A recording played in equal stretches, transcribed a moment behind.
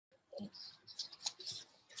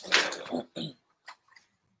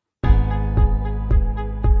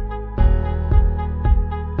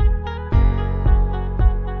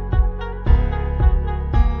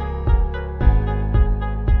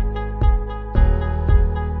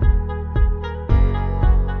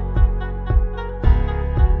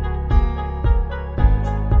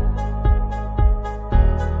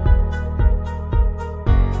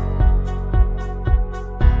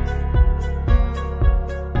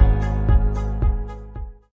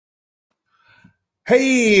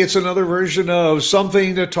Hey, it's another version of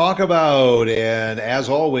Something to Talk About. And as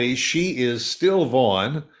always, she is still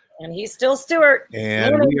Vaughn. And he's still Stuart.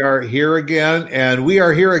 And we are here again. And we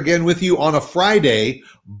are here again with you on a Friday.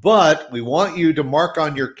 But we want you to mark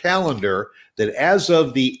on your calendar that as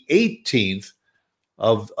of the 18th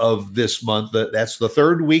of this month, that's the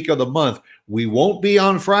third week of the month, we won't be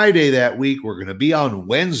on Friday that week. We're going to be on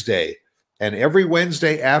Wednesday. And every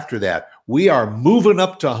Wednesday after that, we are moving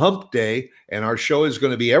up to Hump Day, and our show is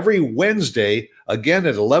going to be every Wednesday, again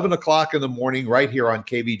at 11 o'clock in the morning, right here on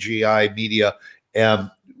KVGI Media. And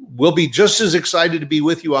we'll be just as excited to be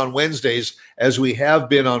with you on Wednesdays as we have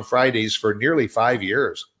been on Fridays for nearly 5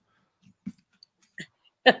 years.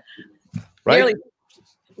 Right?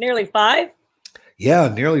 Nearly 5? Yeah,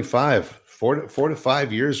 nearly 5. 4 to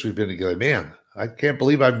 5 years we've been together. Man, I can't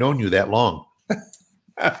believe I've known you that long.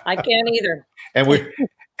 I can't either. And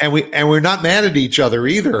we're not mad at each other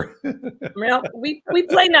either. Well, we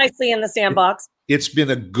play nicely in the sandbox. It's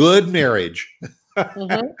been a good marriage.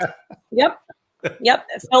 Mm-hmm. Yep.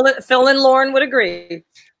 Phil and Lauren would agree.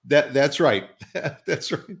 That's right.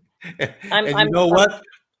 That's right. And you know what?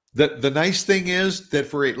 The nice thing is that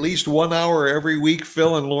for at least 1 hour every week,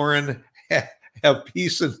 Phil and Lauren have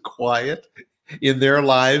peace and quiet in their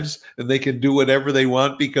lives, and they can do whatever they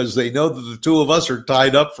want because they know that the two of us are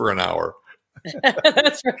tied up for an hour.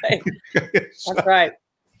 That's right. That's right.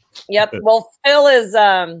 Yep. Well,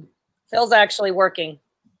 Phil's actually working.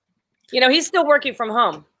 He's still working from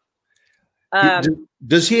home.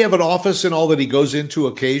 Does he have an office and all that he goes into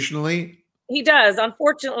occasionally? He does.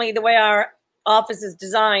 Unfortunately, the way our office is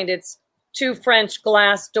designed, it's 2 French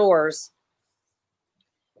glass doors.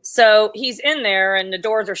 So he's in there and the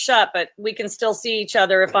doors are shut, but we can still see each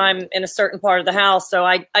other if I'm in a certain part of the house. So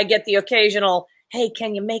I get the occasional, hey,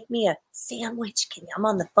 can you make me a sandwich? I'm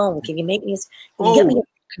on the phone. Can you make me get me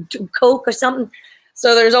a Coke or something?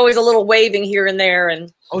 So there's always a little waving here and there.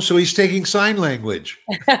 And so he's taking sign language.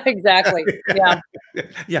 Exactly. Yeah.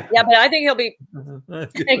 Yeah. But I think he'll be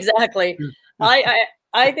exactly. I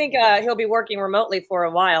think he'll be working remotely for a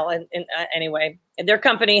while. And anyway, their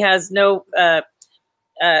company has no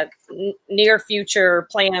near future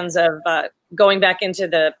plans of going back into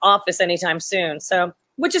the office anytime soon. So,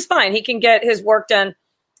 which is fine. He can get his work done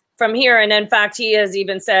from here. And in fact, he has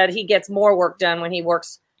even said he gets more work done when he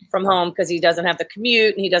works from home because he doesn't have the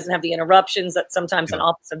commute and he doesn't have the interruptions that sometimes an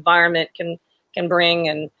office environment can bring.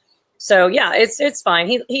 And so, yeah, it's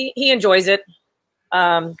fine. He enjoys it.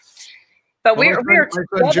 But we're my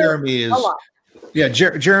friend Jeremy is. Yeah,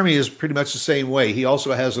 Jeremy is pretty much the same way. He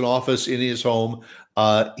also has an office in his home.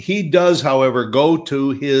 He does, however, go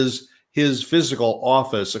to his physical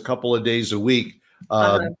office a couple of days a week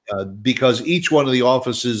because each one of the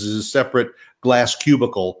offices is a separate glass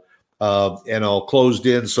cubicle and all closed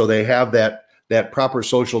in, so they have that proper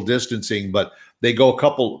social distancing. But they go a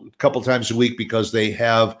couple times a week because they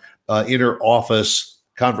have inter office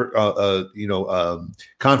conferences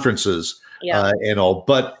and all.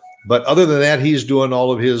 But other than that, he's doing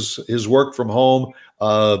all of his work from home.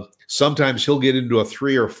 Sometimes he'll get into a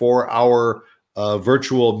 3 or 4 hour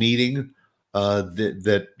virtual meeting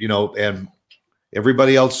that and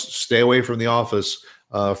everybody else stay away from the office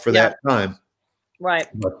for that time. Right.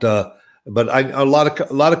 But a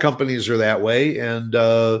lot of companies are that way,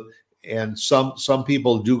 and some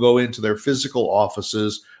people do go into their physical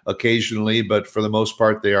offices occasionally, but for the most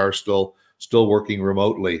part, they are still working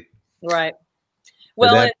remotely. Right.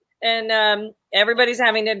 Well, and everybody's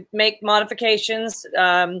having to make modifications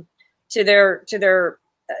to their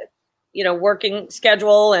working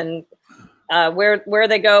schedule and where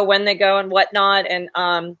they go, when they go, and whatnot. And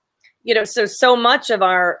so much of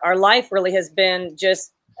our life really has been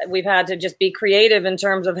just we've had to just be creative in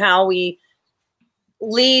terms of how we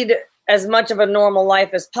lead as much of a normal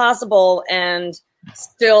life as possible and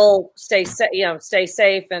still stay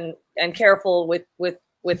safe and careful with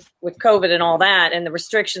COVID and all that, and the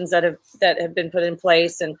restrictions that have been put in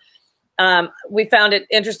place. And we found it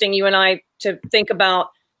interesting, you and I, to think about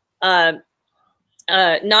not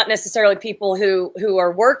necessarily people who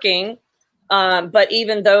are working, but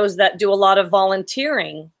even those that do a lot of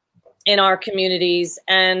volunteering in our communities.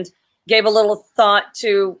 And gave a little thought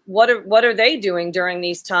to what are they doing during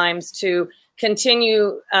these times to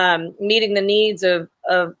continue meeting the needs of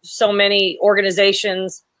so many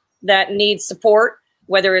organizations that need support,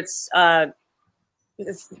 whether it's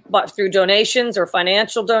through donations or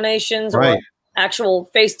financial donations, right, or actual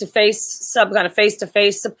face-to-face, some kind of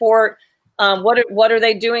face-to-face support. What are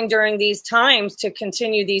they doing during these times to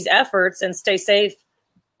continue these efforts and stay safe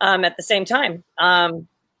at the same time?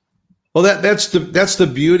 Well, that's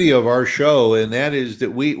the beauty of our show, and that is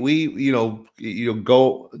that we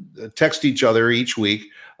go text each other each week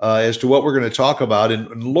as to what we're going to talk about,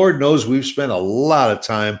 and Lord knows we've spent a lot of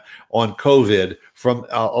time on COVID from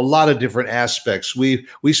a lot of different aspects. We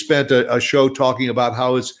spent a show talking about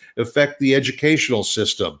how it's affect the educational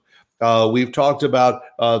system. We've talked about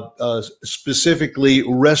specifically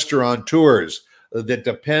restaurateurs that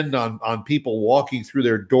depend on people walking through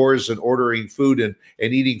their doors and ordering food and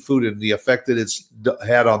eating food, and the effect that it's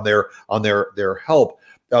had on their health.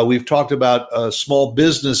 We've talked about small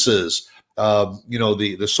businesses,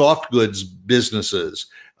 the soft goods businesses,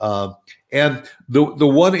 and the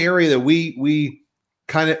one area that we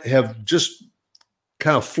kind of have just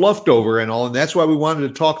kind of fluffed over and all, and that's why we wanted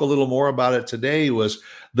to talk a little more about it today, was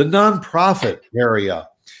the nonprofit area,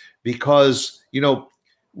 because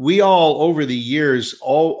we all, over the years,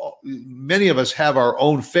 many of us have our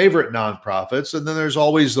own favorite nonprofits, and then there's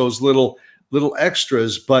always those little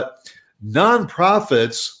extras. But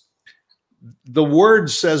nonprofits, the word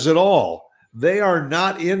says it all. They are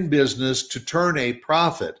not in business to turn a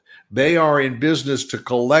profit. They are in business to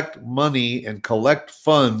collect money and collect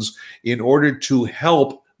funds in order to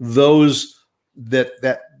help those that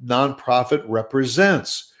nonprofit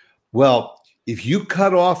represents. Well, if you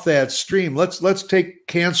cut off that stream, let's take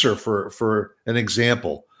cancer for an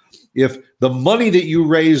example. If the money that you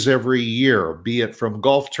raise every year, be it from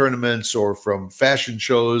golf tournaments or from fashion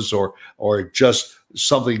shows or just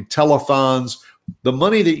something, telethons, the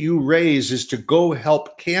money that you raise is to go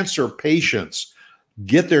help cancer patients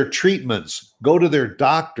get their treatments, go to their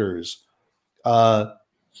doctors.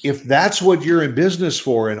 If that's what you're in business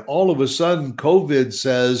for, and all of a sudden COVID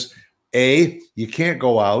says, A, you can't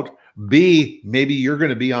go out, B, maybe you're going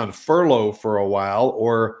to be on furlough for a while,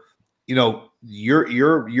 or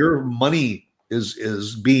your money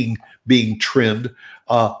is being trimmed.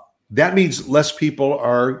 That means less people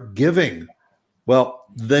are giving. Well,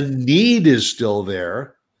 the need is still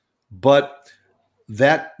there, but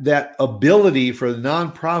that ability for the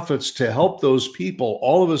nonprofits to help those people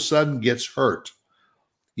all of a sudden gets hurt.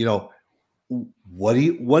 What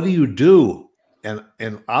do you do?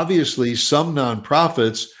 And obviously some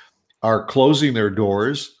nonprofits are closing their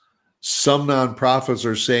doors. Some nonprofits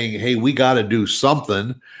are saying, hey, we got to do something.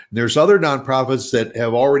 And there's other nonprofits that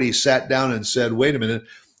have already sat down and said, wait a minute,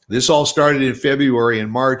 this all started in February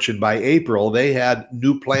and March, and by April, they had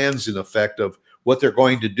new plans in effect of what they're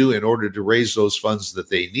going to do in order to raise those funds that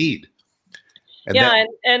they need.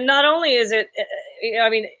 And not only is it,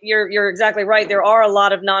 you're exactly right. There are a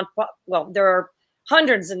lot of there are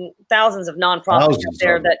hundreds and thousands of nonprofits out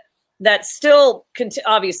there that still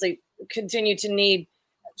obviously continue to need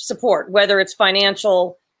support, whether it's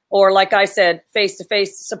financial or, like I said,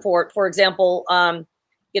 face-to-face support. For example,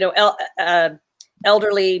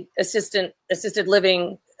 elderly assisted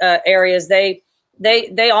living areas. They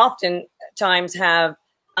oftentimes have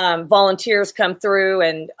volunteers come through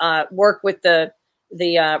and work with the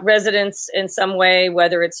residents in some way,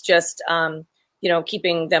 whether it's just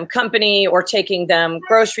keeping them company or taking them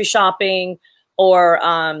grocery shopping or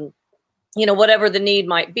whatever the need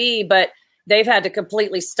might be. But they've had to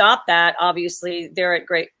completely stop that. Obviously, they're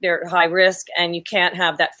at high risk, and you can't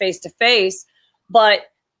have that face to face.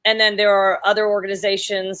 And then there are other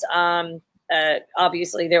organizations.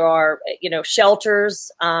 Obviously, there are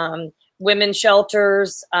shelters, women's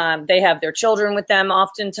shelters. They have their children with them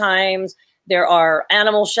oftentimes. There are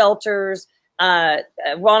animal shelters.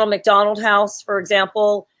 Ronald McDonald House, for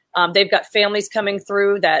example. They've got families coming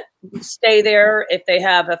through that stay there if they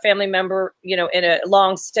have a family member, in a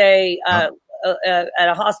long stay at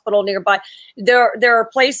a hospital nearby. There are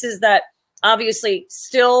places that obviously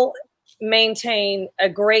still maintain a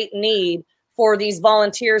great need for these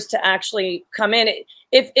volunteers to actually come in.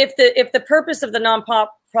 If the purpose of the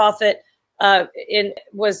nonprofit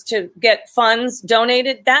was to get funds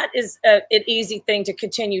donated, that is an easy thing to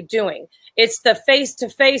continue doing. It's the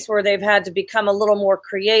face-to-face where they've had to become a little more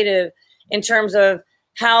creative in terms of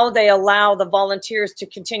how they allow the volunteers to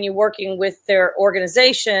continue working with their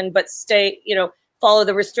organization, but follow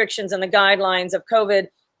the restrictions and the guidelines of COVID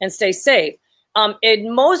and stay safe.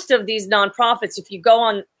 In most of these nonprofits, if you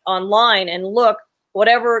go online and look,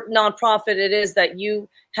 whatever nonprofit it is that you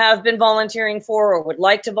have been volunteering for or would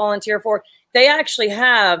like to volunteer for, they actually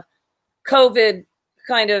have COVID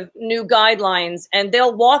kind of new guidelines, and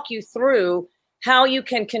they'll walk you through how you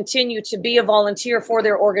can continue to be a volunteer for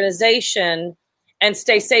their organization and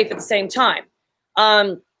stay safe at the same time.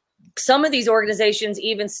 Some of these organizations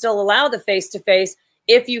even still allow the face-to-face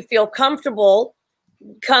if you feel comfortable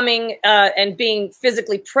coming and being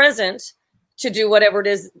physically present to do whatever it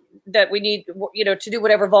is that we need, to do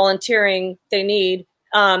whatever volunteering they need.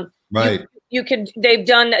 Right.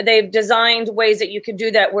 They've designed ways that you can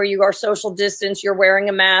do that where you are social distance, you're wearing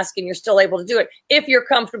a mask, and you're still able to do it. If you're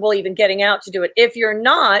comfortable even getting out to do it. If you're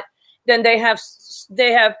not, then they have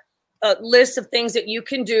a list of things that you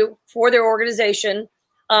can do for their organization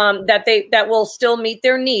that will still meet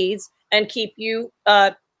their needs and keep you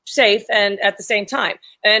safe and at the same time.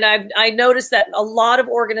 And I noticed that a lot of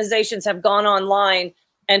organizations have gone online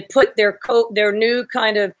and put their new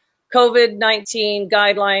kind of COVID-19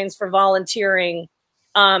 guidelines for volunteering.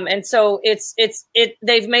 And so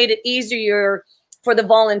they've made it easier for the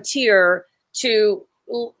volunteer to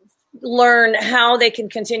learn how they can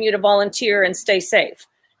continue to volunteer and stay safe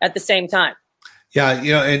at the same time. Yeah,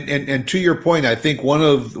 and to your point, I think one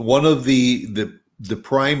of the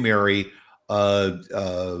primary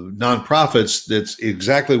nonprofits that's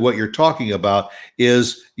exactly what you're talking about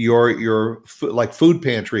is your like food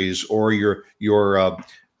pantries or your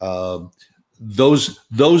those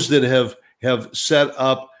that have set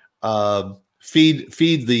up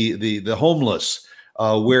feed the homeless,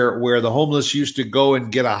 where the homeless used to go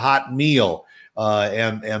and get a hot meal,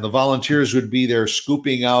 and the volunteers would be there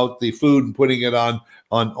scooping out the food and putting it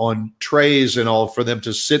on trays and all for them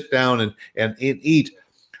to sit down and eat.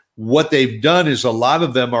 What they've done is a lot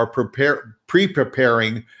of them are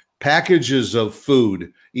pre-preparing packages of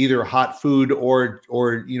food, either hot food or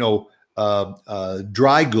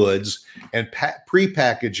dry goods, and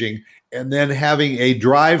pre-packaging, and then having a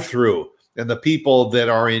drive-through, and the people that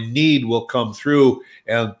are in need will come through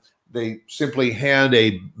and they simply hand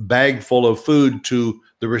a bag full of food to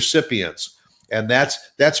the recipients. And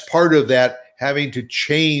that's part of that, having to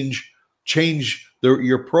change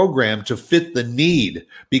your program to fit the need,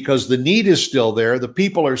 because the need is still there. The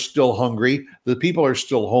people are still hungry. The people are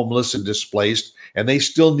still homeless and displaced, and they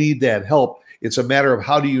still need that help. It's a matter of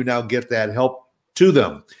how do you now get that help to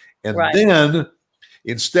them? And right. Then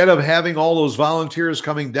instead of having all those volunteers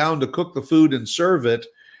coming down to cook the food and serve it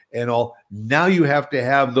and all, now you have to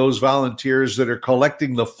have those volunteers that are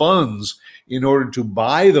collecting the funds in order to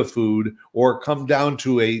buy the food or come down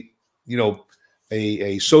to a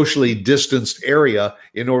socially distanced area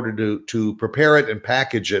in order to prepare it and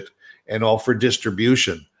package it and all for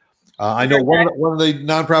distribution. I know one of the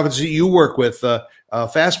nonprofits that you work with,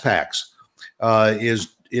 Fast Packs,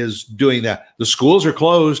 is doing that. The schools are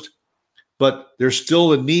closed, but there's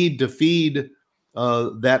still a need to feed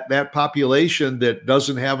that population that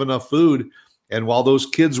doesn't have enough food. And while those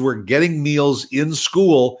kids were getting meals in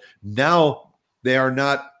school, now they are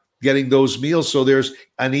not getting those meals. So there's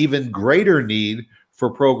an even greater need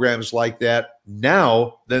for programs like that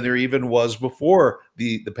now than there even was before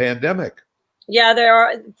the pandemic. Yeah, there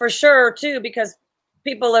are for sure too, because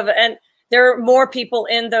people have, and there are more people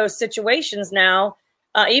in those situations now,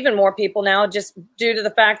 even more people now, just due to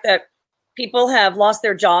the fact that people have lost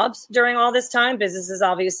their jobs during all this time. Businesses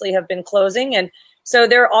obviously have been closing. And so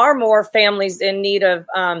there are more families in need of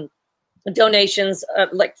donations,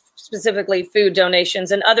 like specifically food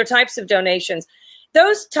donations and other types of donations.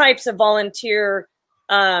 Those types of volunteer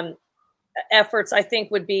efforts, I think,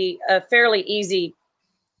 would be a fairly easy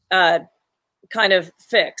kind of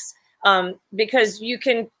fix, because you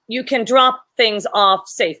can drop things off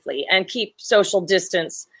safely and keep social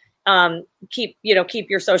distance, keep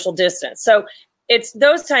your social distance. So it's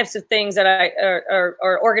those types of things that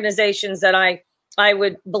are organizations that I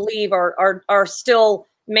would believe are still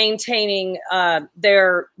maintaining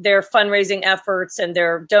their fundraising efforts and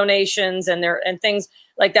their donations and things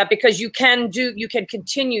like that, because you can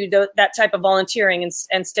continue that type of volunteering and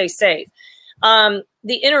stay safe.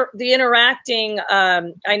 The interacting,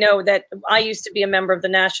 I know that I used to be a member of the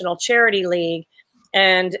National Charity League,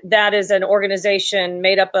 and that is an organization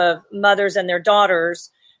made up of mothers and their daughters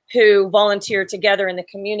who volunteer together in the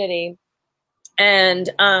community. And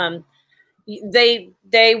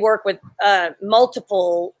they work with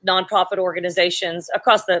multiple nonprofit organizations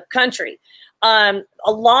across the country. A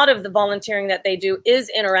lot of the volunteering that they do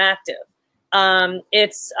is interactive.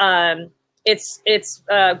 It's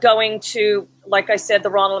going to, like I said, the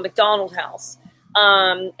Ronald McDonald House,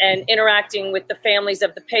 and interacting with the families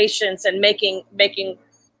of the patients and making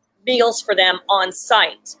meals for them on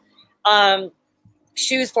site.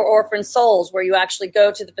 Shoes for Orphan Souls, where you actually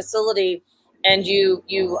go to the facility and you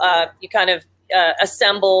kind of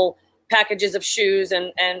assemble packages of shoes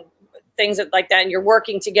and things like that, and you're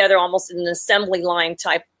working together almost in an assembly line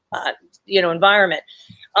type environment.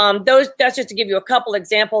 That's just to give you a couple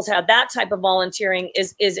examples how that type of volunteering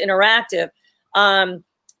is interactive. But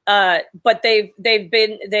I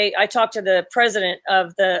talked to the president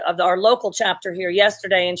of our local chapter here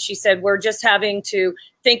yesterday, and she said, we're just having to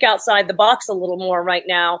think outside the box a little more right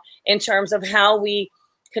now in terms of how we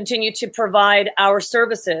continue to provide our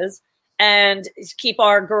services and keep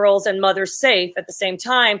our girls and mothers safe at the same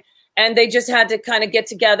time. And they just had to kind of get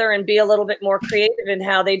together and be a little bit more creative in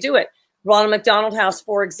how they do it. Ronald McDonald House,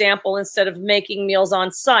 for example, instead of making meals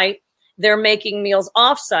on site, they're making meals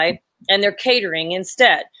off site and they're catering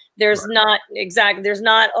instead. There's not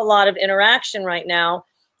a lot of interaction right now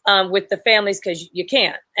with the families because you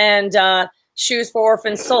can't. And Shoes for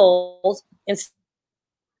Orphan Souls,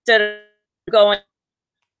 instead of going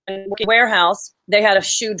and working warehouse, they had a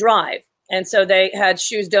shoe drive. And so they had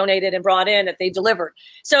shoes donated and brought in that they delivered.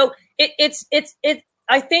 So it's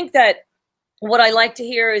I think that what I like to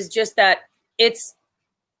hear is just that it's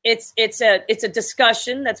a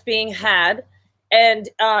discussion that's being had, and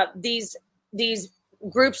these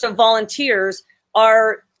groups of volunteers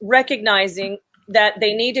are recognizing that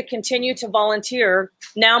they need to continue to volunteer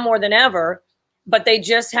now more than ever, but they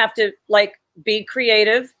just have to be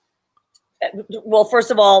creative. Well, first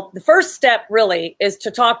of all, the first step really is to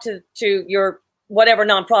talk to your whatever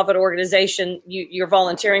nonprofit organization you're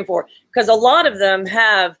volunteering for, because a lot of them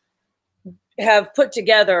have put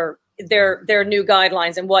together their new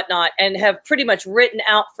guidelines and whatnot, and have pretty much written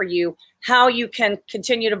out for you how you can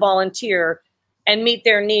continue to volunteer and meet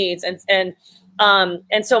their needs. And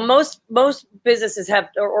so most businesses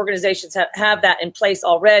or organizations have that in place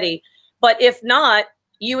already. But if not,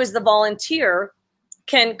 you as the volunteer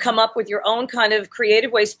can come up with your own kind of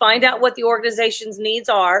creative ways, find out what the organization's needs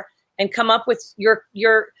are, and come up with your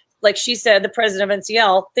like she said, the president of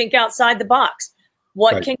NCL, think outside the box.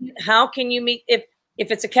 How can you meet, if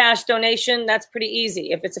it's a cash donation, that's pretty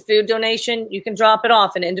easy. If it's a food donation, you can drop it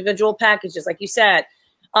off in individual packages, like you said.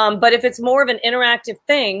 But if it's more of an interactive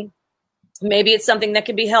thing, maybe it's something that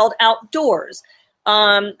can be held outdoors.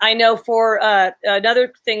 I know for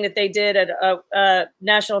another thing that they did at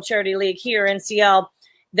National Charity League here in NCL,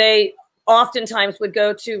 they oftentimes would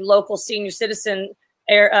go to local senior citizen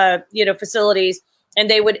facilities, and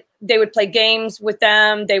they would play games with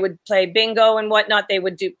them. They would play bingo and whatnot. They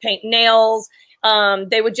would do paint nails.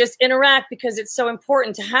 They would just interact, because it's so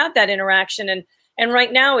important to have that interaction. And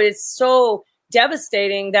right now it's so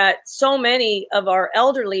devastating that so many of our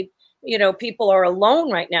elderly people are alone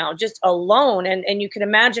right now, just alone. And you can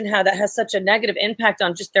imagine how that has such a negative impact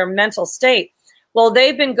on just their mental state. Well,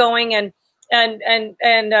 they've been going and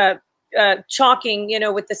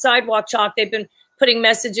chalking, with the sidewalk chalk. They've been putting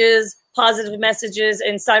positive messages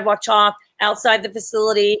in sidewalk chalk outside the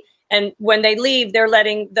facility. And when they leave, they're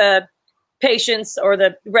letting the patients or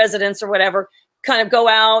the residents or whatever kind of go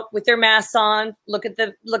out with their masks on, look at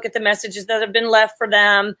the messages that have been left for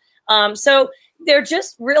them. So they're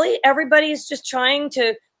just really, everybody is just trying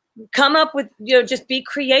to come up with, just be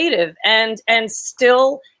creative and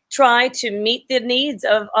still try to meet the needs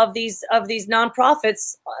of these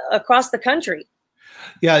nonprofits across the country.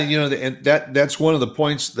 Yeah, and that's one of the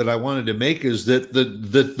points that I wanted to make, is that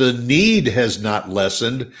the need has not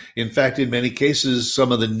lessened. In fact, in many cases,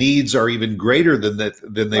 some of the needs are even greater than they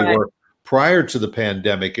Right. were prior to the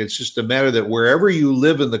pandemic. It's just a matter that wherever you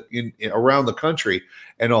live around the country,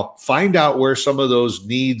 and I'll find out where some of those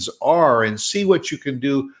needs are and see what you can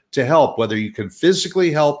do to help, whether you can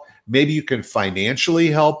physically help, maybe you can financially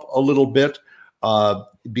help a little bit,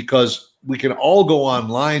 because we can all go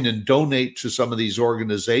online and donate to some of these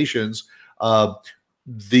organizations.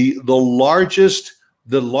 The largest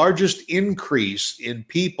increase in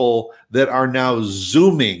people that are now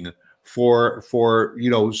Zooming for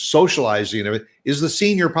socializing and everything is the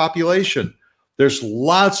senior population. There's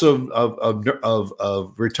lots of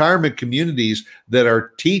retirement communities that are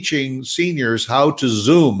teaching seniors how to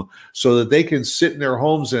Zoom so that they can sit in their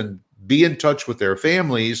homes and be in touch with their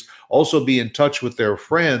families, also be in touch with their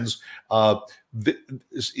friends.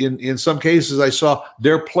 In some cases, I saw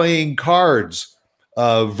they're playing cards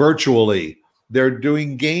virtually. They're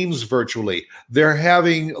doing games virtually. They're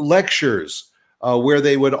having lectures where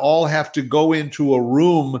they would all have to go into a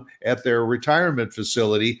room at their retirement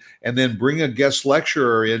facility and then bring a guest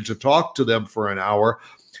lecturer in to talk to them for an hour.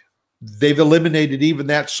 They've eliminated even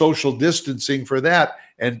that social distancing for that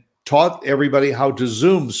and taught everybody how to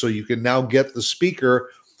Zoom, so you can now get the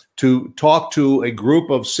speaker to talk to a group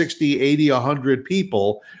of 60, 80, 100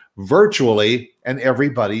 people virtually, and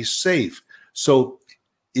everybody's safe. So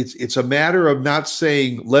it's a matter of not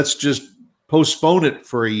saying, let's just postpone it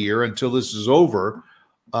for a year until this is over.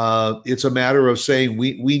 It's a matter of saying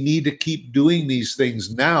we need to keep doing these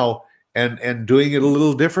things now and doing it a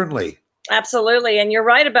little differently. Absolutely. And you're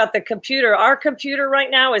right about the computer. Our computer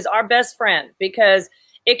right now is our best friend because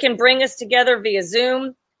it can bring us together via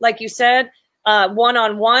Zoom, like you said,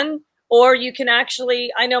 one-on-one, or you can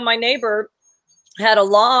actually, I know my neighbor had a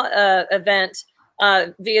law event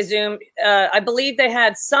via Zoom. I believe they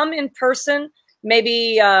had some in person,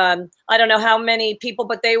 maybe, I don't know how many people,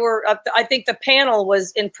 but they were, I think the panel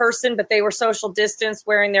was in person, but they were social distance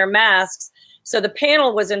wearing their masks. So the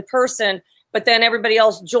panel was in person, but then everybody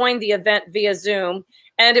else joined the event via Zoom,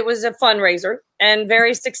 and it was a fundraiser and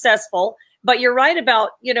very successful. But you're right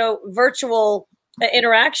about, virtual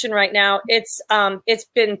interaction right now. It's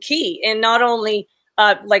been key in not only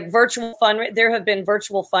like virtual there have been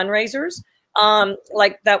virtual fundraisers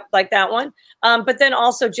like that one, but then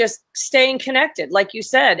also just staying connected, like you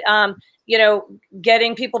said,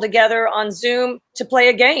 getting people together on Zoom to play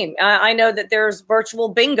a game. I know that there's virtual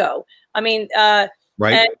bingo. I mean,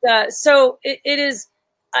 right. And so it is.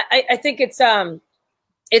 I think it's a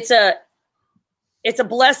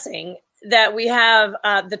blessing that we have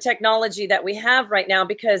the technology that we have right now,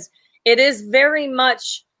 because it is very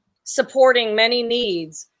much supporting many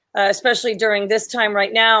needs, especially during this time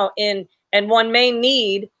right now. And one main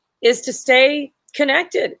need is to stay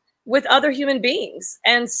connected with other human beings.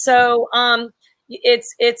 And so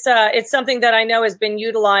it's something that I know has been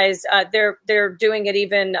utilized. They're doing it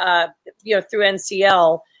even through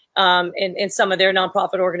NCL in some of their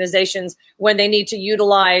nonprofit organizations when they need to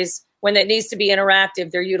utilize. When it needs to be interactive,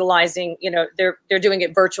 they're utilizing, they're doing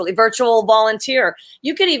it virtually. Virtual volunteer.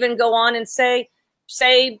 You could even go on and say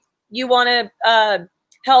you want to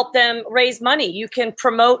help them raise money. You can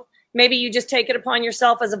promote. Maybe you just take it upon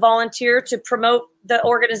yourself as a volunteer to promote the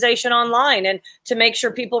organization online and to make sure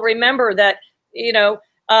people remember that,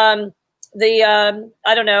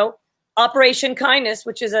 Operation Kindness,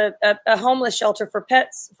 which is a homeless shelter for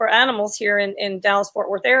pets, for animals here in Dallas-Fort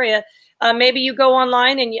Worth area. Maybe you go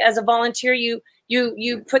online and as a volunteer, you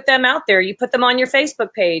put them out there. You put them on your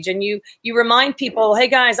Facebook page and you remind people, hey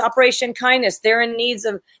guys, Operation Kindness, they're in need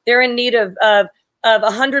of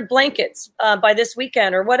 100 blankets by this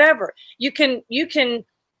weekend or whatever. You can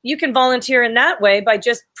volunteer in that way by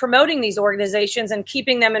just promoting these organizations and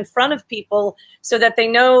keeping them in front of people so that they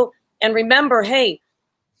know and remember, hey,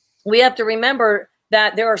 we have to remember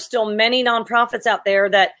that there are still many nonprofits out there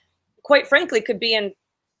that, quite frankly, could be in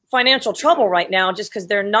financial trouble right now just because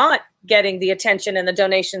they're not getting the attention and the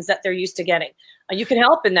donations that they're used to getting. You can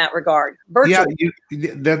help in that regard. Virtually.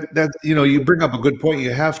 Yeah, you bring up a good point.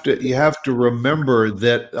 You have to remember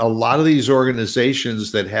that a lot of these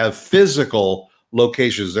organizations that have physical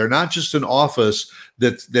locations, they're not just an office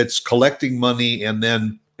that's collecting money and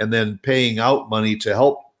then paying out money to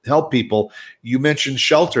help people. You mentioned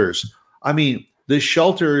shelters. I mean, the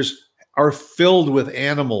shelters are filled with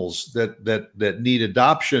animals that need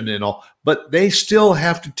adoption and all, but they still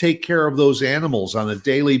have to take care of those animals on a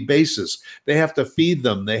daily basis. They have to feed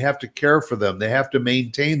them. They have to care for them. They have to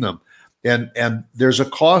maintain them. And there's a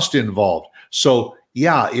cost involved. So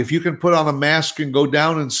yeah, if you can put on a mask and go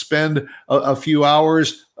down and spend a few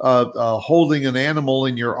hours holding an animal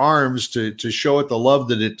in your arms to show it the love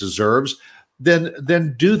that it deserves,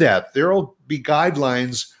 then do that. There will be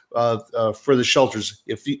guidelines for the shelters.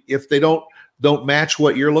 If they don't match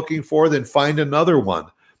what you're looking for, then find another one.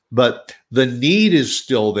 But the need is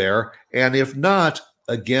still there, and if not,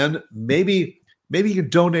 again, maybe you can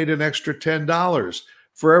donate an extra $10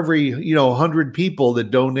 for every 100 people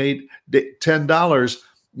that donate $10.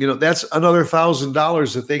 That's another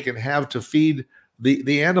 $1,000 that they can have to feed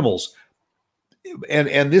the animals.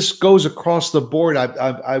 And this goes across the board.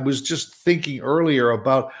 I was just thinking earlier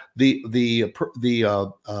about the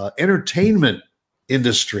entertainment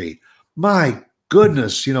industry. My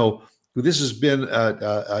goodness, this has been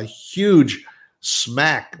a huge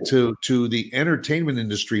smack to the entertainment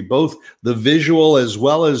industry, both the visual as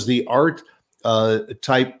well as the art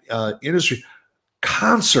type industry.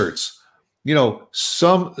 Concerts. Many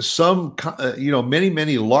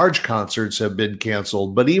large concerts have been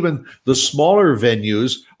canceled, but even the smaller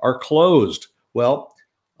venues are closed. Well,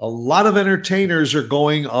 a lot of entertainers are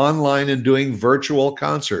going online and doing virtual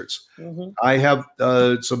concerts. Mm-hmm. I have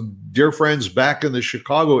some dear friends back in the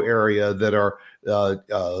Chicago area that are,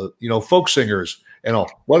 folk singers and all.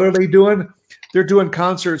 What are they doing? They're doing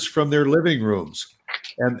concerts from their living rooms.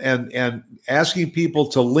 and asking people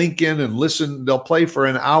to link in and listen. They'll play for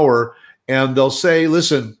an hour and they'll say,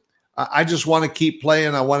 listen, I just want to keep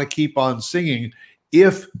playing. I want to keep on singing.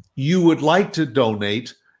 If you would like to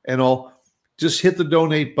donate, and I'll just hit the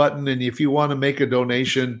donate button. And if you want to make a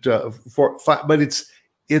donation but it's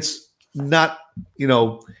not,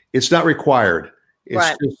 it's not required.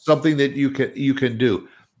 It's just something that you can do.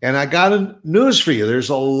 And I got news for you. There's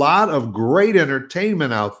a lot of great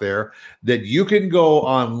entertainment out there that you can go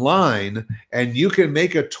online and you can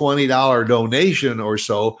make a $20 donation or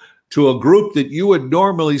so to a group that you would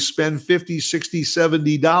normally spend $50, $60,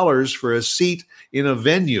 $70 for a seat in a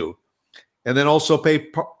venue, and then also pay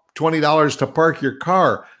 $20 to park your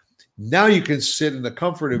car. Now you can sit in the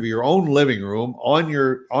comfort of your own living room on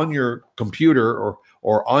your computer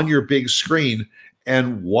or on your big screen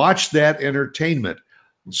and watch that entertainment.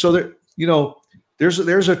 So that,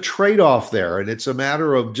 there's a trade-off there, and it's a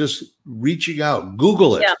matter of just reaching out.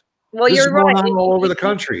 Google it. Yeah. Well, this you're right. All over the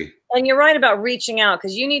country. And you're right about reaching out,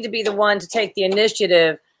 because you need to be the one to take the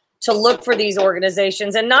initiative to look for these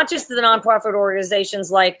organizations, and not just the nonprofit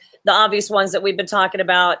organizations like the obvious ones that we've been talking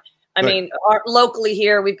about. I mean, locally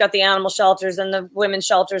here, we've got the animal shelters and the women's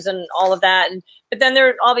shelters and all of that. But then there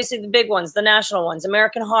are obviously the big ones, the national ones,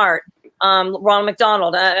 American Heart, Ronald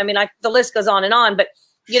McDonald. The list goes on and on. But,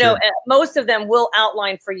 most of them will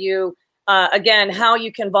outline for you, again, how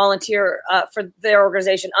you can volunteer for their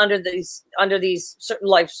organization under these certain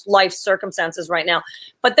life circumstances right now.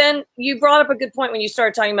 But then you brought up a good point when you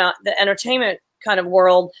started talking about the entertainment kind of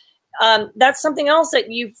world. That's something else that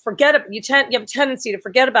you forget. You have a tendency to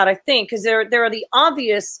forget about, I think, because there are the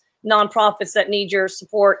obvious nonprofits that need your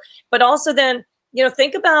support, but also then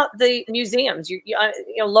think about the museums,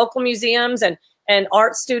 local museums and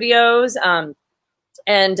art studios,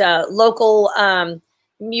 and local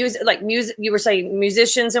music, like music. You were saying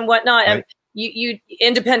musicians and whatnot, right. And you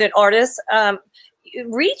independent artists.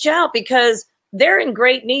 Reach out, because they're in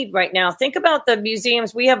great need right now. Think about the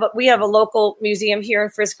museums. We have a local museum here in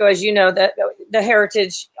Frisco, as you know, the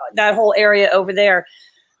Heritage, that whole area over there.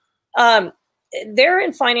 They're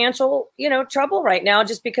in financial, trouble right now,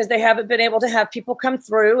 just because they haven't been able to have people come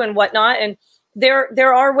through and whatnot. And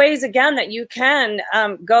there are ways, again, that you can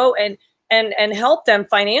go and help them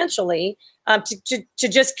financially to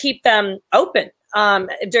just keep them open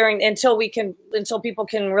until people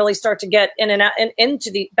can really start to get in and out and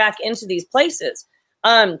back into these places.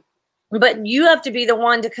 But you have to be the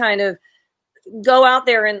one to kind of go out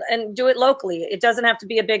there and do it locally. It doesn't have to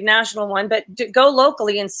be a big national one, but go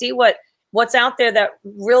locally and see what's out there that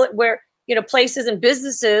really, where, places and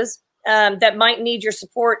businesses that might need your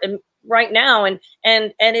support right now. And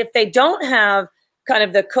if they don't have kind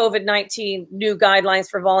of the COVID-19 new guidelines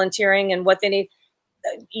for volunteering and what they need,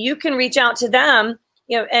 you can reach out to them,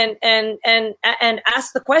 and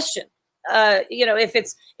ask the question. If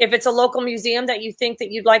it's a local museum that you think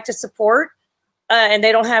that you'd like to support, and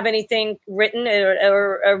they don't have anything written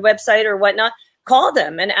or a website or whatnot, call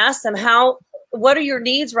them and ask them what are your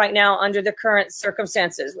needs right now under the current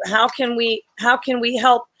circumstances? How can we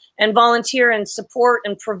help and volunteer and support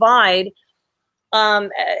and provide, and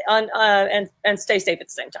stay safe at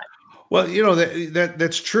the same time? Well,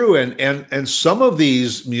 that's true, and some of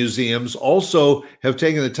these museums also have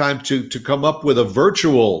taken the time to come up with a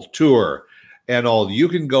virtual tour and all. You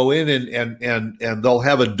can go in and they'll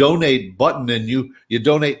have a donate button, and you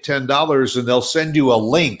donate $10, and they'll send you a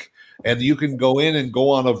link, and you can go in and go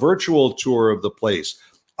on a virtual tour of the place.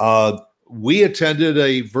 We attended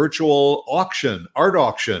a virtual art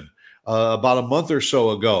auction, about a month or so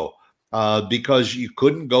ago. Because you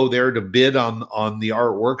couldn't go there to bid on the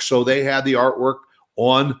artwork, so they had the artwork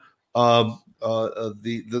on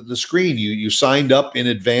the screen. You signed up in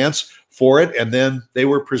advance for it, and then they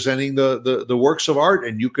were presenting the works of art,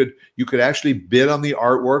 and you could actually bid on the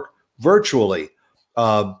artwork virtually.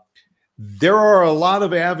 There are a lot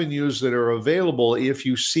of avenues that are available if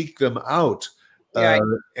you seek them out, right.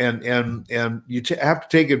 And you have to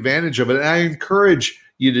take advantage of it. And I encourage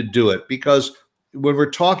you to do it, because when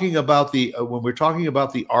we're talking about the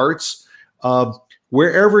arts,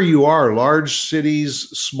 wherever you are, large cities,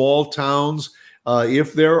 small towns,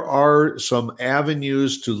 if there are some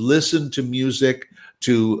avenues to listen to music,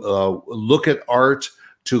 to look at art,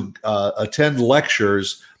 to attend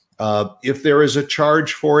lectures, if there is a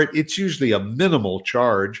charge for it, it's usually a minimal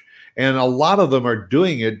charge, and a lot of them are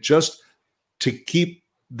doing it just to keep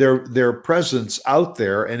their presence out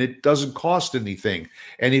there, and it doesn't cost anything.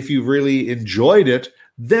 And if you really enjoyed it,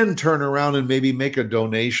 then turn around and maybe make a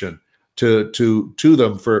donation to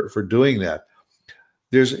them for doing that.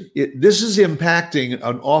 This is impacting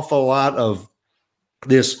an awful lot of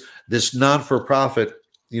this non-for-profit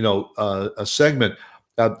a segment.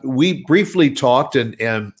 We briefly talked,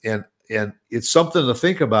 and it's something to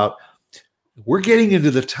think about. We're getting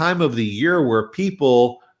into the time of the year where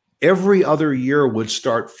people every other year would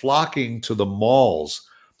start flocking to the malls,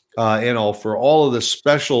 for all of the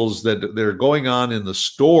specials that are going on in the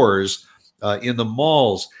stores, in the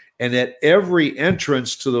malls. And at every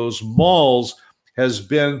entrance to those malls has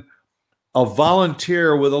been a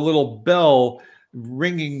volunteer with a little bell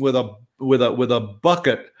ringing with a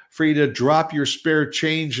bucket for you to drop your spare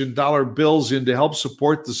change and dollar bills in to help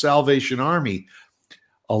support the Salvation Army.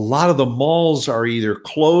 A lot of the malls are either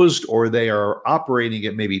closed or they are operating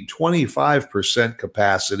at maybe 25%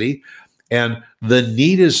 capacity. And the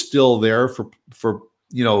need is still there for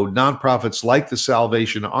nonprofits like the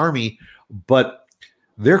Salvation Army, but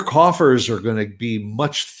their coffers are going to be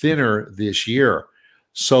much thinner this year.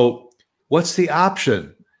 So what's the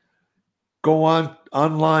option? Go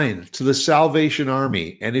online to the Salvation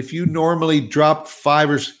Army. And if you normally drop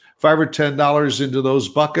 $5 or $10 into those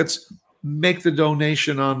buckets, make the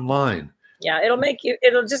donation online. Yeah, it'll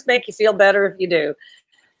just make you feel better if you do.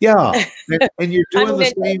 Yeah. And you're doing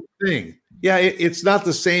the same thing. Yeah, it's not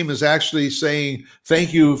the same as actually saying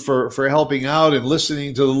thank you for helping out and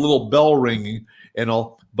listening to the little bell ringing and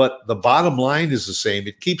all. But the bottom line is the same.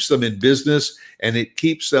 It keeps them in business, and it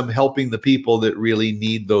keeps them helping the people that really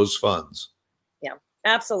need those funds. Yeah,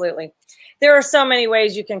 absolutely. There are so many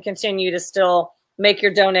ways you can continue to still make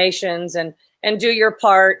your donations and do your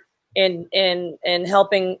part in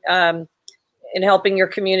helping your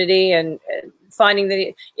community and finding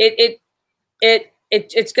that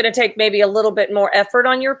it's going to take maybe a little bit more effort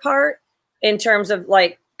on your part in terms of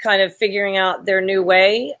like kind of figuring out their new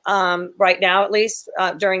way right now, at least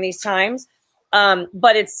during these times.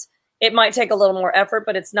 But it might take a little more effort,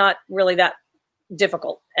 but it's not really that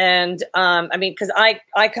difficult. And I mean, because I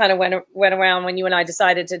kind of went around when you and I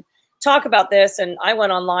decided to talk about this, and I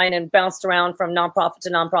went online and bounced around from nonprofit to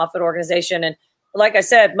nonprofit organization. And like I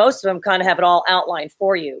said, most of them kind of have it all outlined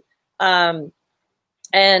for you. So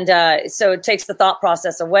it takes the thought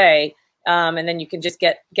process away, and then you can just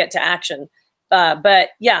get to action. But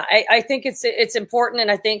yeah, I think it's important. And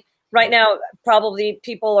I think right now, probably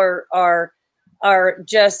people are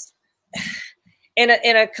just in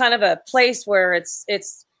a kind of a place where it's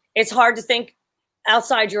hard to think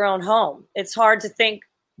outside your own home. It's hard to think,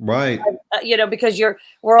 right. Because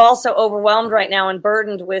we're also overwhelmed right now and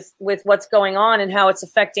burdened with what's going on and how it's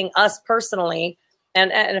affecting us personally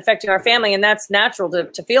and affecting our family. And that's natural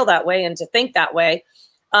to feel that way and to think that way.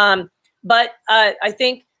 But I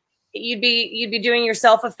think you'd be doing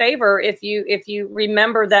yourself a favor if you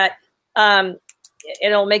remember that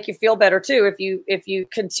it'll make you feel better too if you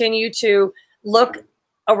continue to look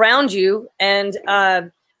around you and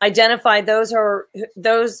identify those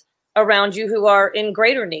around you who are in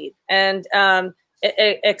greater need and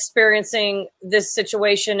experiencing this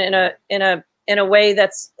situation in a way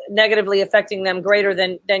that's negatively affecting them greater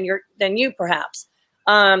than you perhaps.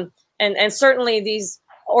 And certainly these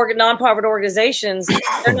nonprofit organizations,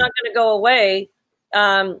 they're not going to go away.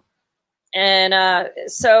 So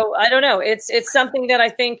I don't know. It's something that I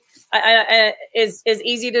think is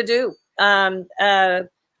easy to do.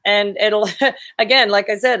 And it'll, again, like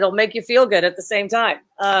I said, it'll make you feel good at the same time.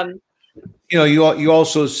 You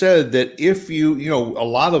also said that if a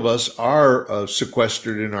lot of us are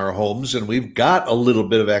sequestered in our homes and we've got a little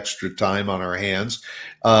bit of extra time on our hands,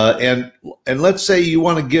 and let's say you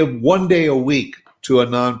want to give one day a week to a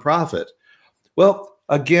nonprofit. Well,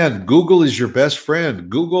 again, Google is your best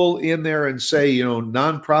friend. Google in there and say,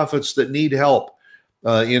 nonprofits that need help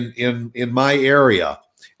in my area,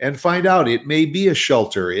 and find out. It may be a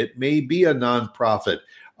shelter. It may be a nonprofit.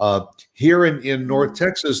 Here in North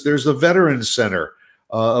Texas, there's the Veterans Center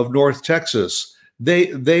of North Texas.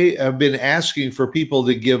 They have been asking for people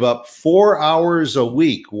to give up 4 hours a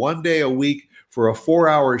week, one day a week, for a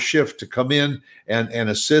 4-hour shift to come in and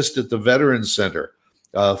assist at the Veterans Center,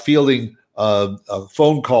 fielding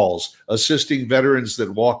phone calls, assisting veterans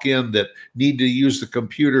that walk in that need to use the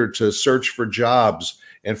computer to search for jobs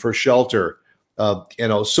and for shelter.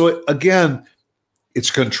 So again, it's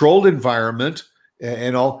a controlled environment,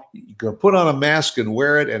 and you can put on a mask and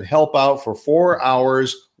wear it and help out for 4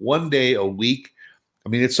 hours, one day a week. I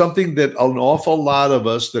mean, it's something that an awful lot of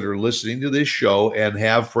us that are listening to this show and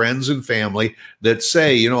have friends and family that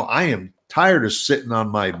say, I am tired of sitting on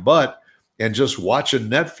my butt and just watching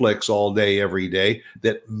Netflix all day, every day,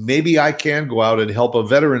 that maybe I can go out and help a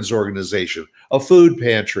veterans organization, a food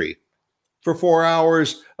pantry for 4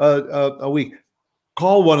 hours a week.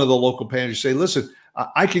 Call one of the local pantries, say, listen,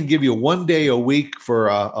 I can give you one day a week for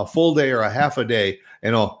a full day or a half a day.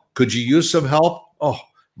 Could you use some help? Oh,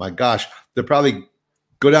 my gosh, they'll probably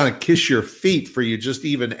go down and kiss your feet for you just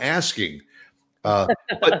even asking.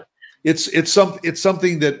 But it's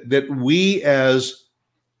something that we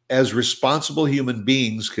as responsible human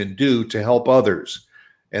beings can do to help others.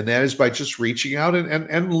 And that is by just reaching out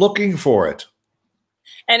and looking for it.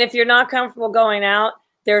 And if you're not comfortable going out,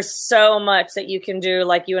 there's so much that you can do,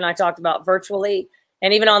 like you and I talked about, virtually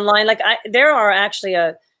and even online. Like there are actually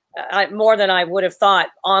more than I would have thought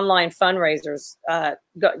online fundraisers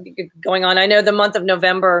going on. I know the month of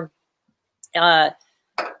November, I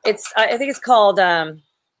think it's called, oh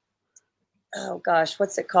gosh,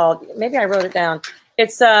 what's it called? Maybe I wrote it down.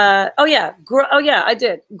 It's, I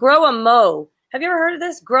did. Grow a Mo. Have you ever heard of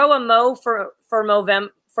this? Grow a Mo for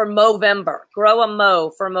Movember. Grow a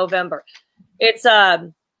Mo for Movember. It's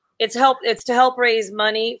to help raise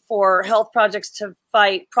money for health projects to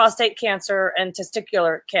fight prostate cancer and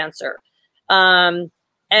testicular cancer. And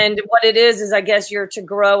what it is I guess you're to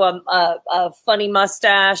grow a funny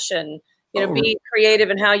mustache and be creative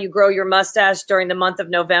in how you grow your mustache during the month of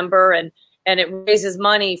November, and it raises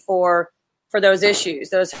money for those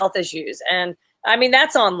issues, those health issues. And I mean,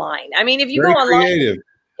 that's online. I mean, if you go online,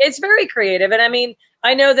 it's very creative. And I mean,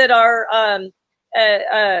 I know that our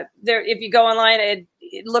if you go online,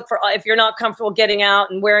 look for, if you're not comfortable getting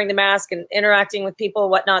out and wearing the mask and interacting with people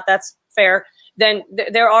and whatnot, that's fair. Then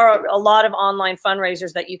there are a lot of online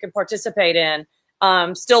fundraisers that you can participate in,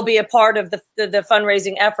 still be a part of the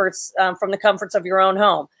fundraising efforts from the comforts of your own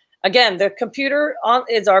home. Again, the computer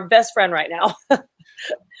is our best friend right now.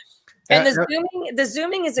 And the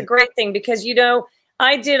Zooming is a great thing because,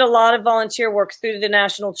 I did a lot of volunteer work through the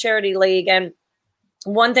National Charity League. And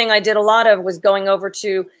one thing I did a lot of was going over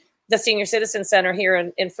to the Senior Citizen Center here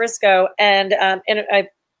in Frisco, and I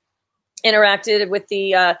interacted with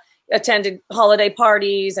the attended holiday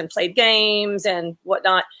parties and played games and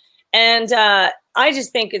whatnot. And I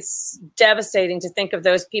just think it's devastating to think of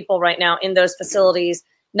those people right now in those facilities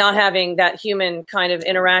not having that human kind of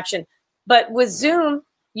interaction. But with Zoom,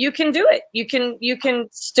 you can do it. You can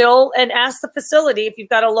still, and ask the facility, if you've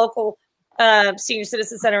got a local Senior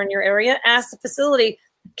Citizen Center in your area, ask the facility,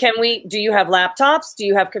 do you have laptops? Do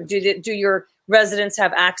your residents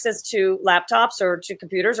have access to laptops or to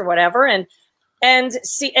computers or whatever? And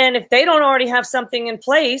if they don't already have something in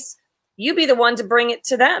place, you be the one to bring it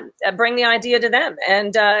to them, bring the idea to them.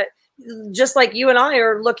 And just like you and I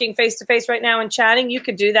are looking face to face right now and chatting, you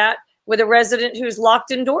could do that with a resident who's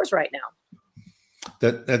locked indoors right now.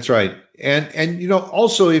 That's right. And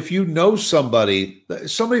also, if somebody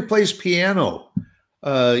plays piano,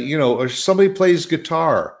 or somebody plays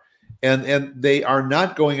guitar, and they are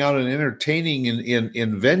not going out and entertaining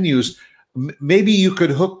in venues, maybe you could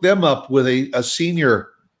hook them up with a senior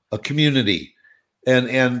community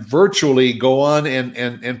and virtually go on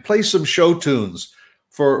and play some show tunes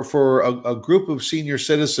for a group of senior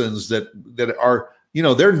citizens that are,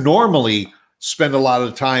 they're normally spend a lot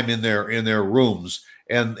of time in their rooms,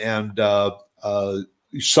 and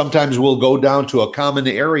sometimes we'll go down to a common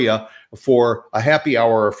area for a happy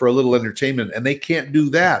hour or for a little entertainment, and they can't do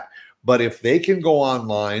that. But if they can go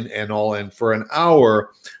online and for an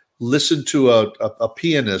hour listen to a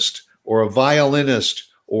pianist or a violinist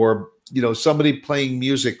or somebody playing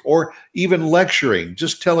music or even lecturing,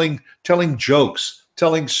 just telling jokes,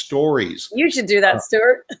 telling stories. You should do that,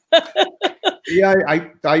 Stuart. Yeah, I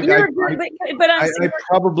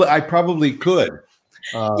probably could.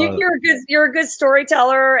 You're a good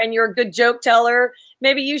storyteller and you're a good joke teller.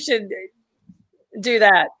 Maybe you should do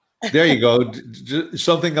that. There you go.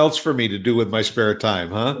 Something else for me to do with my spare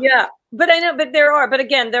time, huh? Yeah, but I know, but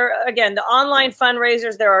again, the online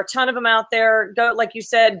fundraisers, there are a ton of them out there. Go, like you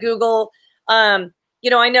said, Google. I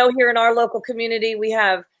know here in our local community, we've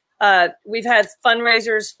had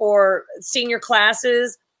fundraisers for senior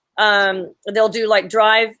classes. They'll do like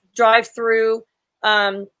drive-through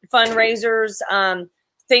fundraisers,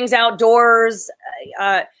 things outdoors.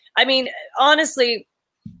 I mean, honestly,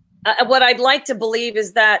 what I'd like to believe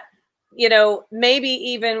is that, maybe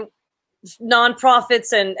even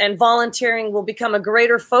nonprofits and volunteering will become a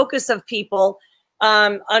greater focus of people,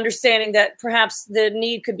 understanding that perhaps the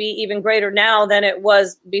need could be even greater now than it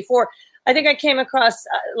was before. I think I came across,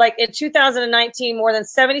 like in 2019, more than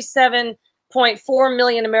 77.4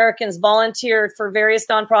 million Americans volunteered for various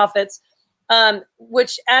nonprofits,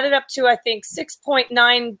 which added up to, I think,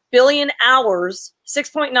 6.9 billion hours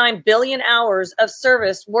of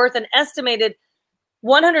service worth an estimated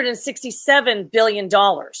 $167 billion.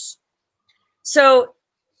 So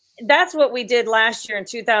that's what we did last year in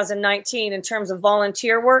 2019 in terms of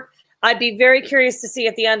volunteer work. I'd be very curious to see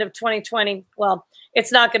at the end of 2020. Well,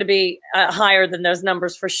 it's not going to be higher than those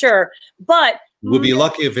numbers for sure, but we'll be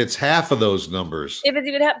lucky if it's half of those numbers. If it's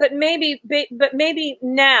even but maybe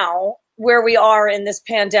now where we are in this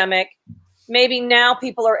pandemic, maybe now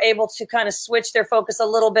people are able to kind of switch their focus a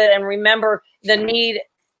little bit and remember the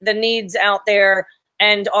needs out there,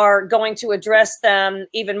 and are going to address them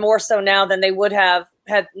even more so now than they would have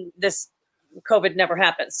had this COVID never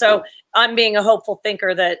happened. So I'm being a hopeful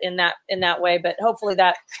thinker that in that way, but hopefully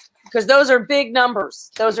that, because those are big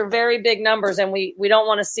numbers. Those are very big numbers, and we don't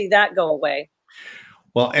want to see that go away.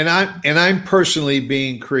 Well, and I'm personally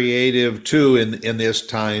being creative too in this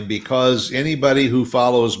time, because anybody who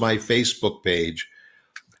follows my Facebook page,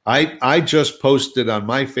 I just posted on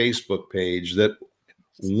my Facebook page that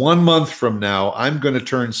 1 month from now I'm going to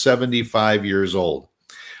turn 75 years old.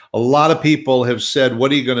 A lot of people have said,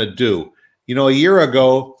 "What are you going to do?" You know, a year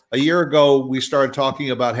ago, we started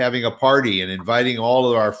talking about having a party and inviting all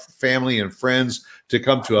of our family and friends to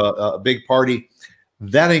come to a big party.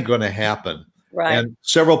 That ain't going to happen. Right. And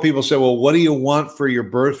several people say, "Well, what do you want for your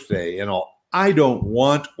birthday?" And I don't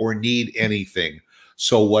want or need anything.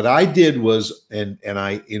 So what I did was, and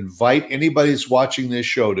I invite anybody that's watching this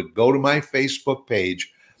show to go to my Facebook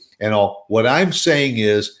page. And what I'm saying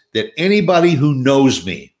is that anybody who knows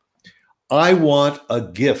me, I want a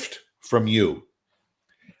gift from you,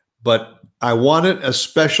 but I want it a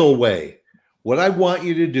special way. What I want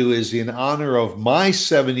you to do is, in honor of my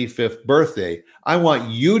 75th birthday, I want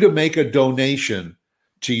you to make a donation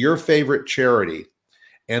to your favorite charity.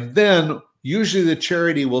 And then usually the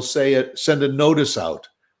charity will send a notice out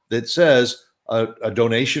that says a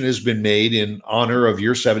donation has been made in honor of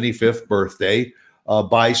your 75th birthday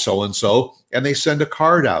by so-and-so, and they send a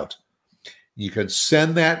card out. You can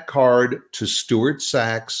send that card to Stuart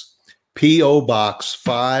Sachs, P.O. Box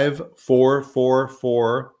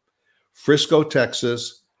 5444, Frisco,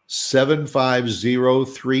 Texas,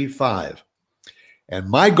 75035. And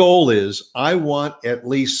my goal is I want at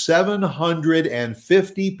least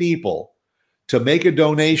 750 people to make a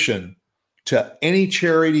donation to any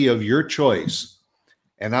charity of your choice.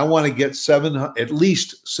 And I want to get at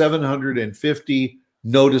least 750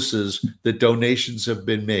 notices that donations have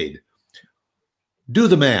been made. Do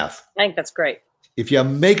the math. I think that's great. If you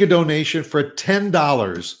make a donation for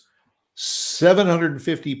 $10,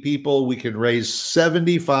 750 people, we can raise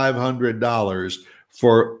 $7,500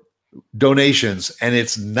 for donations. And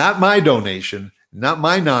it's not my donation, not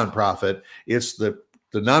my nonprofit. It's the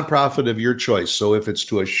nonprofit of your choice. So if it's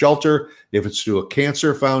to a shelter, if it's to a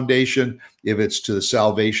cancer foundation, if it's to the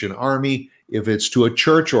Salvation Army, if it's to a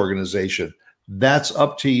church organization, that's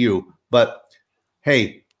up to you. But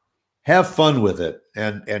hey, have fun with it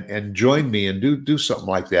and join me and do something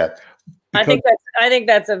like that. I think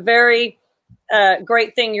that's a very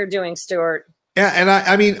great thing you're doing, Stuart. Yeah, and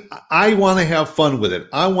I mean, I want to have fun with it.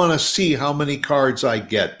 I want to see how many cards I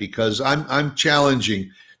get, because I'm challenging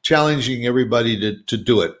everybody to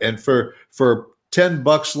do it. And for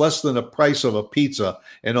 $10, less than the price of a pizza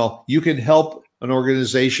and all, you can help an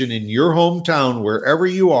organization in your hometown, wherever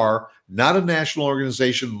you are, not a national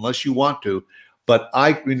organization unless you want to. But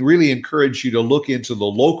I really encourage you to look into the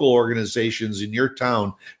local organizations in your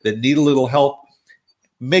town that need a little help.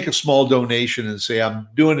 Make a small donation and say, I'm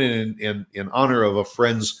doing it in honor of a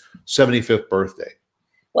friend's 75th birthday.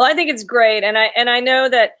 Well, I think it's great. And I know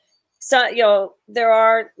that there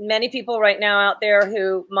are many people right now out there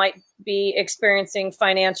who might be experiencing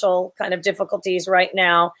financial kind of difficulties right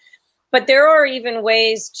now. But there are even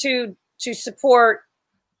ways to support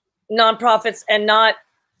nonprofits and not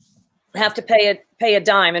have to pay a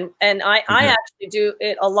dime. And I actually do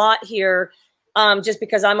it a lot here, just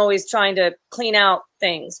because I'm always trying to clean out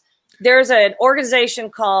things. There's an organization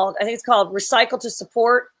called, I think it's called Recycle to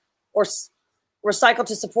Support, or Recycle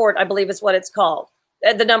to Support, I believe is what it's called.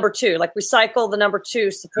 The number 2, like recycle, the number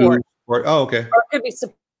 2 support. Oh, okay. Or it could be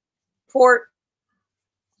support.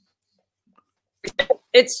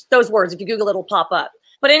 It's those words. If you Google it, it'll pop up.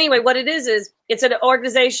 But anyway, what it is it's an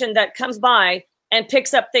organization that comes by and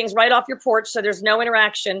picks up things right off your porch. So there's no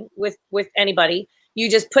interaction with anybody. You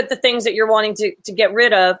just put the things that you're wanting to get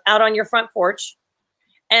rid of out on your front porch,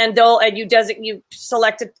 and you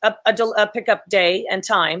select a pickup day and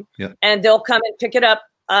time, and they'll come and pick it up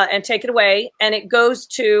and take it away. And it goes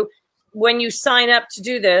to, when you sign up to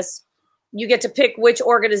do this, you get to pick which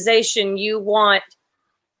organization you want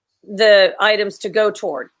the items to go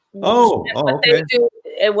toward.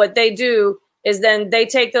 Okay. What they do is then they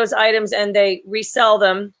take those items and they resell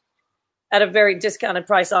them at a very discounted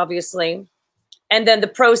price, obviously. And then the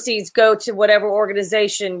proceeds go to whatever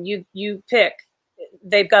organization you pick.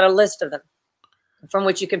 They've got a list of them. from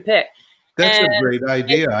which you can pick. That's a great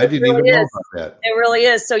idea. I didn't really even know about that. It really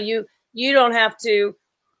is. So you don't have to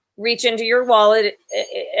reach into your wallet,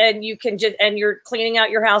 and you can just, and you're cleaning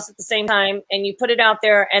out your house at the same time, and you put it out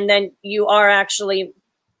there, and then you are actually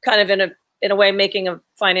kind of in a way making a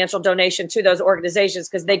financial donation to those organizations,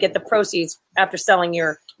 because they get the proceeds after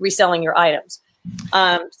reselling your items.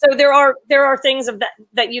 So there are things of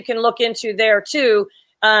that you can look into there too.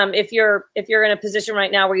 If you're in a position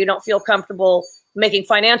right now where you don't feel comfortable making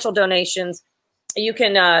financial donations, you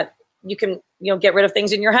can get rid of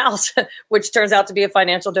things in your house, which turns out to be a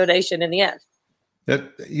financial donation in the end. That,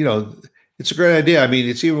 it's a great idea. I mean,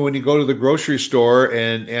 it's even when you go to the grocery store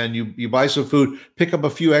and you buy some food, pick up a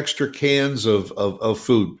few extra cans of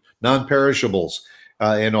food, non-perishables,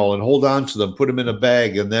 and hold on to them, put them in a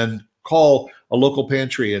bag, and then call a local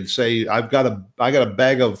pantry and say, I got a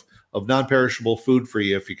bag of non-perishable food for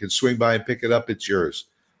you. If you can swing by and pick it up, it's yours.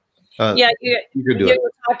 You can do it.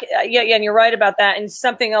 And you're right about that. And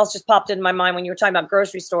something else just popped into my mind when you were talking about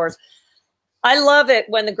grocery stores. I love it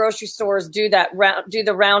when the grocery stores do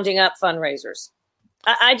the rounding up fundraisers.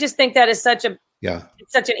 I just think that is such an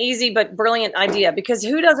easy but brilliant idea, because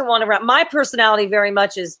who doesn't want to round? My personality very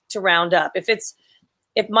much is to round up.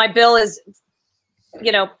 If my bill is,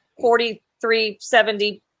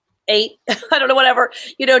 $43.78, I don't know, whatever,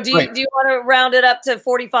 do you want to round it up to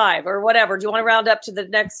 45 or whatever? Do you want to round up to the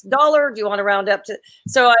next dollar? Do you want to round up to,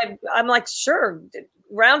 so I'm like, sure,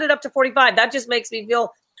 round it up to 45. That just makes me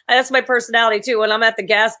feel, that's my personality too. When I'm at the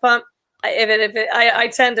gas pump,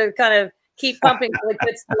 I tend to kind of keep pumping till it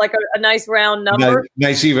gets like a nice round number.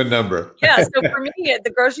 Nice even number. Yeah. So for me at the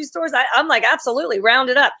grocery stores, I'm like, absolutely, round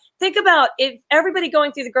it up. Think about if everybody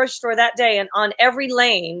going through the grocery store that day and on every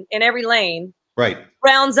lane, right,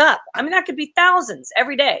 rounds up. I mean, that could be thousands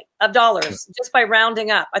every day of dollars just by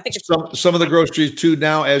rounding up. I think it's some of the groceries too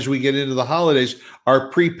now, as we get into the holidays, are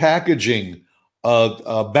pre-packaging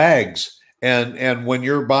bags. And when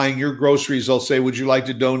you're buying your groceries, they'll say, would you like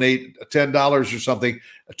to donate $10 or something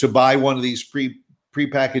to buy one of these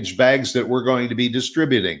pre-packaged bags that we're going to be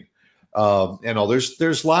distributing?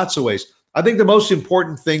 There's lots of ways. I think the most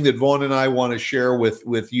important thing that Vaughn and I want to share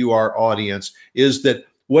with you, our audience, is that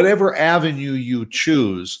whatever avenue you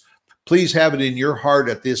choose, please have it in your heart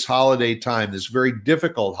at this holiday time, this very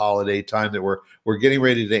difficult holiday time that we're getting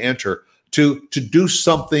ready to enter, to do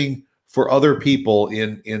something for other people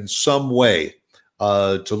in some way,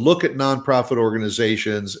 to look at nonprofit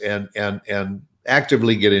organizations and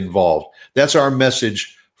actively get involved. That's our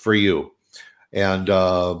message for you. And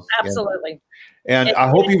absolutely. And I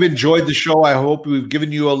hope you've enjoyed the show. I hope we've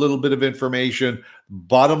given you a little bit of information.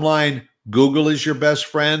 Bottom line, Google is your best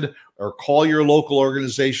friend, or call your local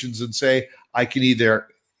organizations and say, I can either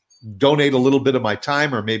donate a little bit of my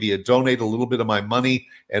time or maybe donate a little bit of my money.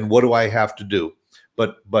 And what do I have to do?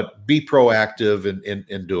 But be proactive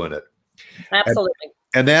in doing it. Absolutely.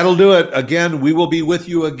 And that'll do it. Again, we will be with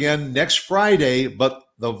you again next Friday, but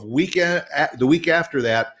the week after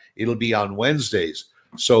that, it'll be on Wednesdays.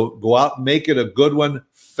 So go out and make it a good one.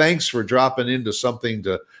 Thanks for dropping into something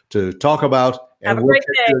to talk about. And we'll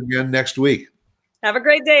catch you again next week. Have a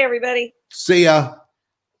great day, everybody. See ya.